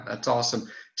That's awesome.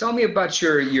 Tell me about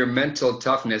your mental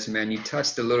toughness, man. You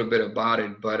touched a little bit about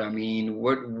it, but I mean,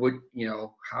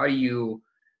 how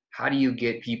do you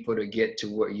get people to get to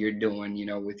what you're doing,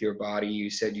 with your body? You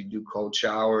said you do cold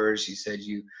showers.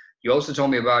 You also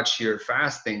told me about your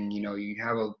fasting. You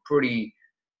have a pretty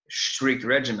strict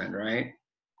regimen, right?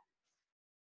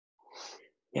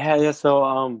 Yeah. So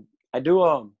I do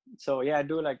I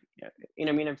do like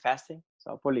intermittent fasting.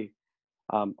 So I'll probably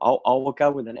I'll wake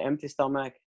up with an empty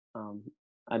stomach. Um,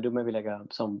 I do maybe like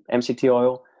some MCT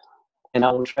oil, and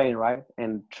I will train, right?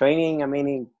 And training, I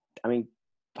mean,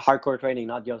 hardcore training,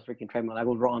 not just freaking treadmill. I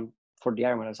will run for the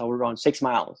Ironman. So I will run 6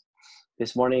 miles.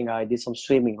 This morning I did some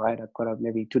swimming, right? I got up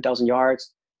maybe 2,000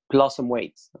 yards plus some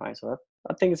weights, right? So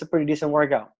I think it's a pretty decent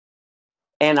workout.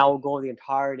 And I will go the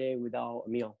entire day without a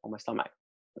meal on my stomach,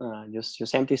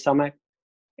 just empty stomach.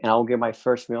 And I will get my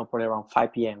first meal probably around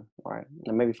 5 p.m. Right,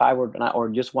 and maybe five or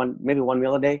just one, maybe one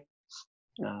meal a day.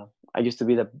 Uh, I used to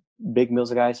be the big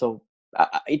meals guy, so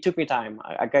it took me time.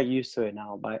 I got used to it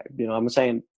now, but I'm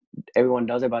saying everyone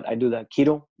does it, but I do the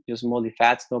keto, just mostly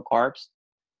fats, no carbs,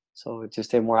 so to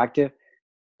stay more active.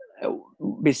 Uh,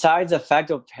 Besides the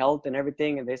fact of health and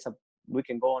everything, and we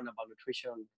can go on about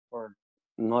nutrition for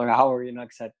another hour,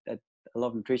 because I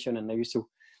love nutrition, and I used to,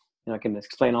 I can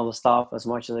explain all the stuff as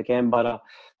much as I can. But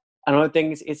another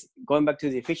thing is going back to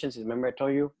the efficiencies. Remember, I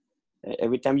told you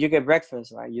every time you get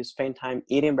breakfast, right? You spend time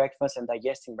eating breakfast and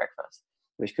digesting breakfast,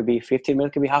 which could be 15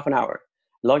 minutes, could be half an hour.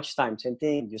 Lunchtime, same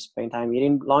thing. You spend time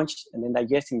eating lunch and then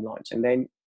digesting lunch, and then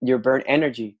you burn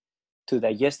energy to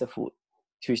digest the food,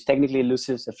 which technically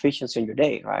loses efficiency in your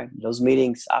day, right? Those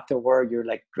meetings afterward, you're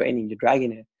like draining, you're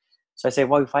dragging it. So I say,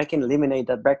 well, if I can eliminate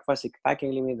that breakfast, if I can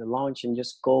eliminate the lunch and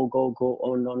just go,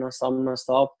 oh no, no stop, no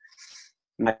stop,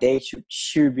 my day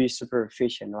should be super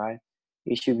efficient, right?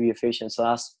 It should be efficient. So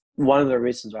that's one of the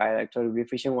reasons, right? I try to be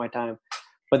efficient with my time.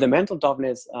 But the mental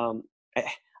toughness, I,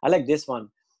 I like this one.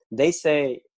 They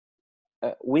say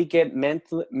we get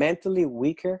mentally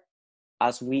weaker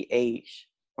as we age,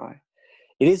 right?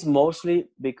 It is mostly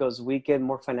because we get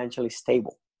more financially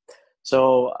stable.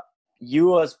 So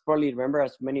you as probably remember,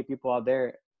 as many people out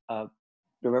there uh,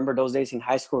 remember those days in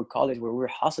high school or college where we were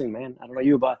hustling, man. I don't know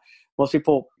you, but most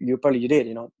people, you did,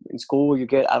 in school, you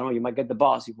get, I don't know, you might get the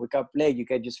boss. You wake up late, you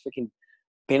get just freaking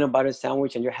peanut butter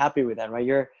sandwich and you're happy with that, right?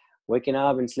 You're waking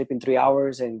up and sleeping 3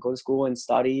 hours and go to school and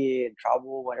study and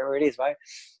travel, whatever it is, right?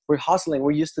 We're hustling.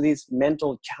 We're used to these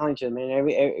mental challenges, man.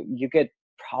 You get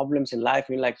problems in life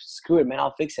and you're like, screw it, man,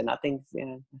 I'll fix it. Nothing,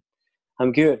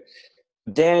 I'm good.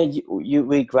 Then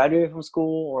we graduate from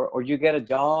school, or you get a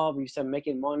job, you start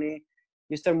making money,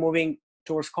 you start moving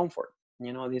towards comfort.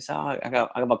 I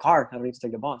got a car, I don't need to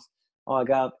take the bus. Oh, I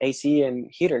got AC and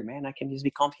heater, man, I can just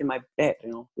be comfy in my bed,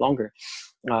 longer.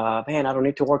 Man, I don't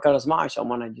need to work out as much. I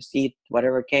want to just eat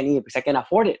whatever I can eat because I can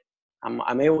afford it.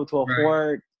 I'm able to Right.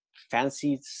 afford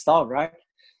fancy stuff, right?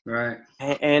 Right.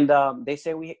 And they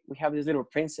say we have this little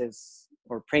princess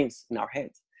or prince in our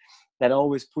heads that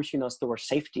always pushing us towards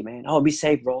safety, man. Oh, be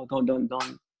safe, bro. Don't do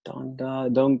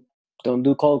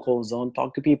cold calls. Don't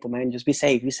talk to people, man. Just be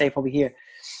safe. Be safe over here.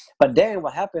 But then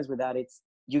what happens with that? It's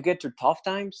you get to tough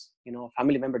times. A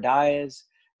family member dies,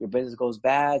 your business goes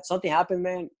bad, something happens,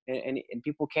 man, and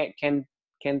people can't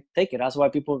take it. That's why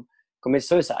people commit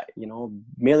suicide.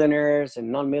 Millionaires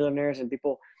and non-millionaires, and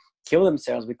people kill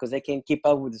themselves because they can't keep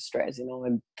up with the stress.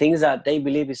 And things that they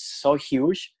believe is so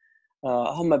huge.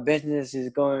 Oh, my business is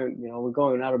going, we're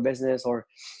going out of business, or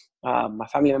my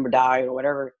family member died, or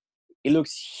whatever. It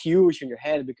looks huge in your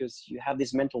head because you have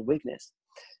this mental weakness.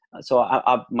 So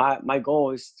my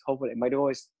goal is, hopefully, my goal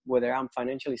is, whether I'm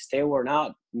financially stable or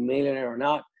not, millionaire or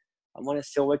not, I want to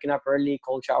still waking up early,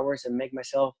 cold showers, and make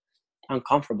myself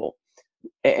uncomfortable.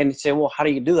 And say, well, how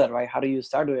do you do that, right? How do you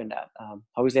start doing that?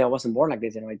 Obviously, I wasn't born like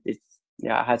this.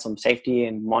 I had some safety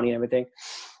and money and everything.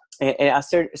 And I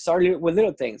started with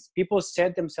little things. People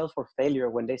set themselves for failure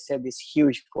when they set these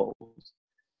huge goals.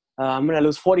 I'm going to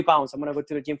lose 40 pounds. I'm going to go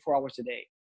to the gym 4 hours a day.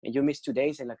 And you miss 2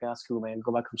 days and like, that's cool, man.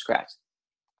 Go back from scratch.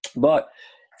 But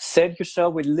set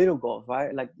yourself with little goals,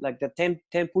 right? Like the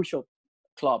 10 push-up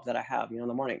club that I have, in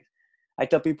the mornings. I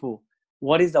tell people,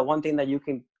 what is the one thing that you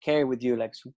can carry with you?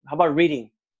 Like, how about reading?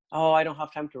 Oh, I don't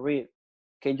have time to read.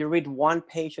 Can you read one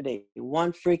page a day?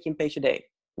 One freaking page a day.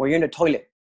 Where you're in the toilet.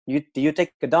 Do you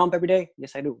take a dump every day?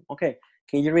 Yes, I do. Okay.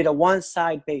 Can you read a one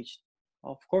side page?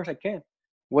 Of course I can.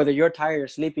 Whether you're tired,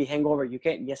 sleepy, hangover, you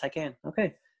can. Yes, I can.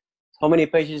 Okay. How many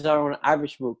pages are on an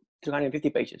average book? 250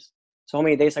 pages. So how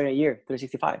many days are in a year?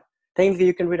 365. Technically,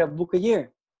 you can read a book a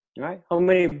year, right? How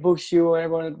many books we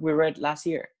read last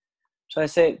year? So I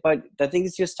said, but the thing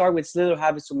is, you start with little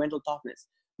habits to mental toughness.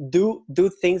 do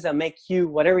things that make you,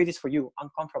 whatever it is for you,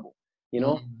 uncomfortable. You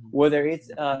know, whether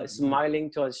it's smiling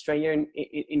to a stranger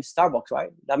in Starbucks, right?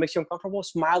 That makes you uncomfortable.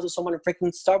 Smile to someone in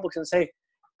freaking Starbucks and say,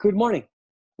 good morning.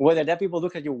 Whether that people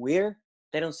look at you weird,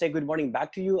 they don't say good morning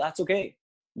back to you, that's okay.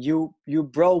 You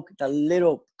broke the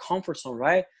little comfort zone,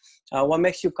 right? What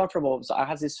makes you comfortable? So I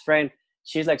have this friend,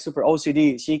 she's like super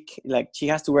OCD. She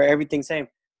has to wear everything same.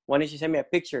 One day she sent me a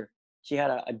picture. She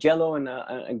had a yellow and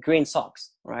a green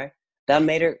socks, right? That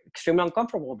made her extremely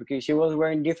uncomfortable because she was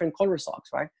wearing different color socks,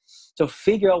 right? So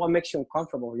figure out what makes you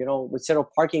uncomfortable. You know, instead of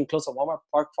parking close to Walmart,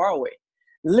 park far away.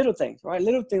 Little things, right?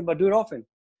 Little things, but do it often.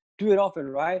 Do it often,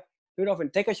 right? Do it often.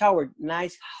 Take a shower,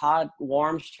 nice, hot,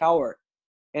 warm shower.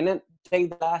 And then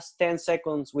take the last 10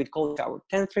 seconds with cold shower.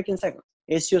 10 freaking seconds.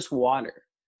 It's just water.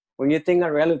 When you think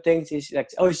of relative things, it's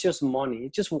like, oh, it's just money.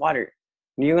 It's just water.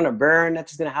 And you're going to burn.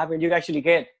 That's going to happen. You actually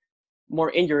get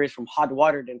more injuries from hot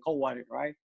water than cold water,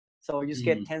 right? So you just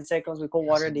get 10 seconds with cold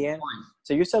water at the end.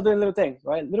 So you start doing little things,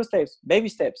 right? Little steps, baby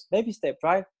steps,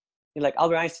 right? Like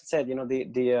Albert Einstein said, you know,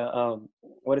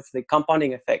 what is the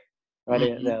compounding effect, right?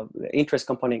 The interest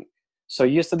compounding. So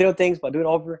you used to do things, but do it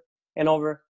over and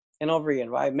over and over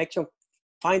again, right?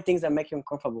 Find things that make you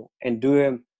uncomfortable and do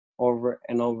them over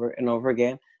and over and over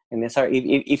again. And then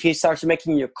if he starts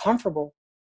making you comfortable,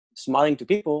 smiling to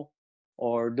people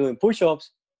or doing push-ups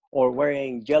or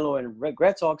wearing yellow and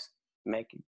red socks,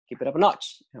 keep it up a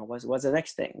notch. You know, what's the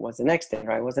next thing? What's the next thing,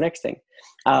 right? What's the next thing?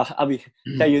 Tell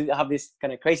you, I have this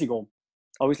kind of crazy goal.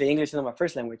 Obviously, English is not my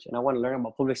first language, and I want to learn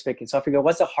about public speaking. So I figure,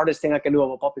 what's the hardest thing I can do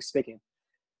about public speaking?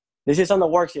 This is on the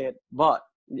works yet, but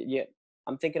yeah,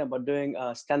 I'm thinking about doing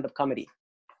stand-up comedy.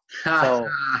 So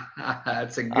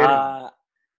that's a good one.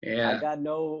 Yeah. I got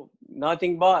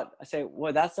nothing but. I say,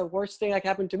 well, that's the worst thing that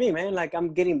happened to me, man. Like,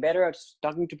 I'm getting better at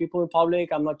talking to people in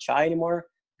public. I'm not shy anymore.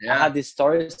 Yeah. I have these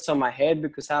stories on my head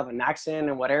because I have an accent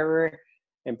and whatever,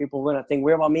 and people are gonna think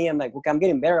weird about me. I'm like, okay, I'm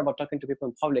getting better about talking to people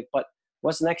in public, but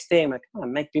what's the next thing? I'm like, I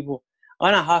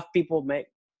wanna have people make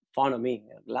fun of me,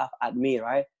 laugh at me,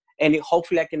 right? And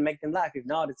hopefully I can make them laugh. If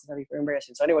not, it's gonna be very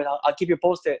embarrassing. So anyways, I'll keep you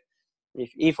posted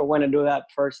if I want to do that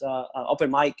first open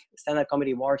mic stand-up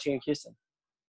comedy bar here in Houston.